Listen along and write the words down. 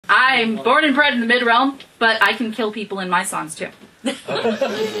I'm born and bred in the Mid-Realm, but I can kill people in my songs too.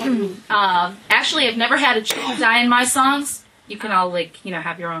 Actually, I've never had a chick die in my songs. You can all, like, you know,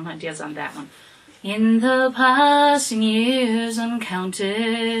 have your own ideas on that one. In the passing years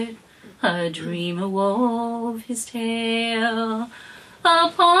uncounted, a dreamer wove his tale.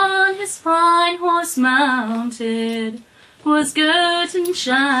 Upon his fine horse mounted, was girt in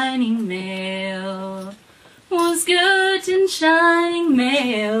shining mail. Was girt in shining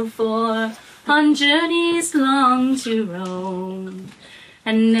mail, for on journeys long to roam,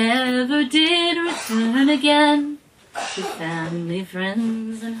 and never did return again to family,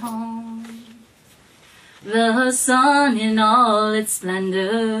 friends, and home. The sun in all its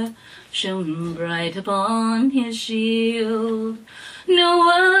splendor shone bright upon his shield. No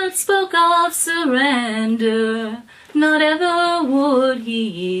word spoke of surrender, not ever would he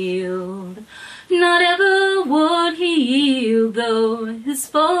yield. Not ever would he yield, though his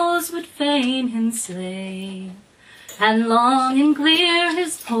foes would fain him slay. And long and clear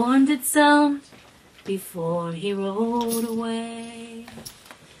his horn did sound before he rode away.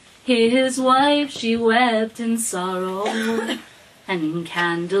 His wife, she wept in sorrow, and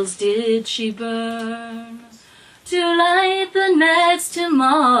candles did she burn, to light the next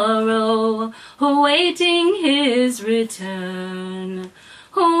tomorrow, awaiting his return.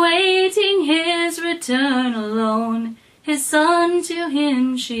 Awaiting his return alone, his son to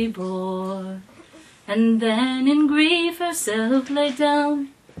him she bore. And then in grief herself lay down,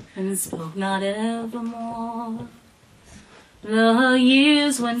 and spoke not evermore. The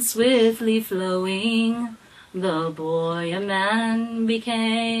years went swiftly flowing, the boy a man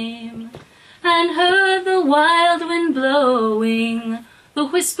became, and heard the wild wind blowing, the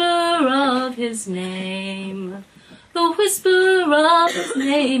whisper of his name. The whisper of his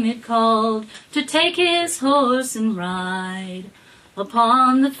name it called, to take his horse and ride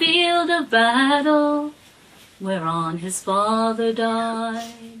upon the field of battle, whereon his father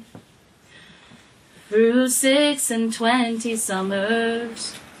died. Through 26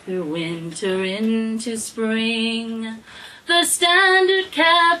 summers, through winter into spring, the standard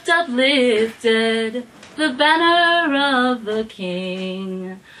kept uplifted, the banner of the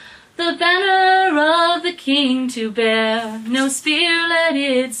king. The banner of the king to bear, no spear let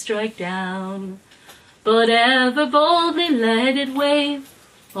it strike down, but ever boldly let it wave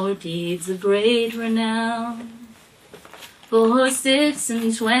o'er deeds of great renown. For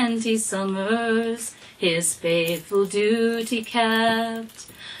 26 summers his faithful duty kept,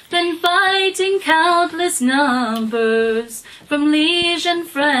 then fighting countless numbers, from liege and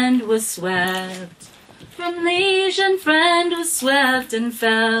friend was swept. From liege and friend was swept and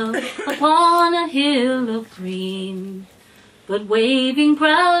fell upon a hill of green. But waving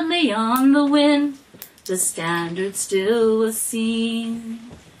proudly on the wind, the standard still was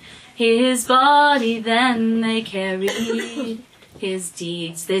seen. His body then they carried, his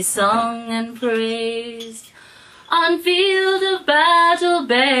deeds they sung and praised. On field of battle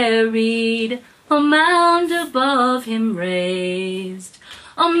buried, a mound above him raised.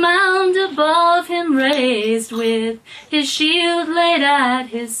 A mound above him raised, with his shield laid at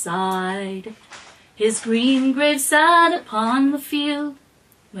his side. His green grave sat upon the field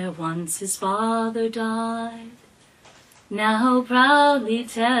where once his father died. Now proudly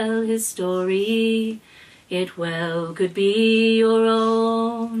tell his story, it well could be your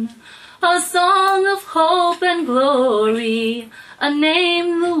own. A song of hope and glory, a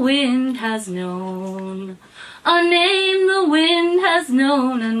name the wind has known. A name the wind has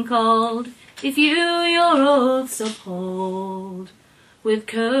known and called, if you your oaths uphold, with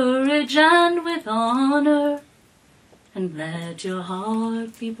courage and with honor, and let your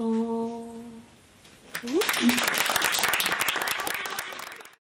heart be bold.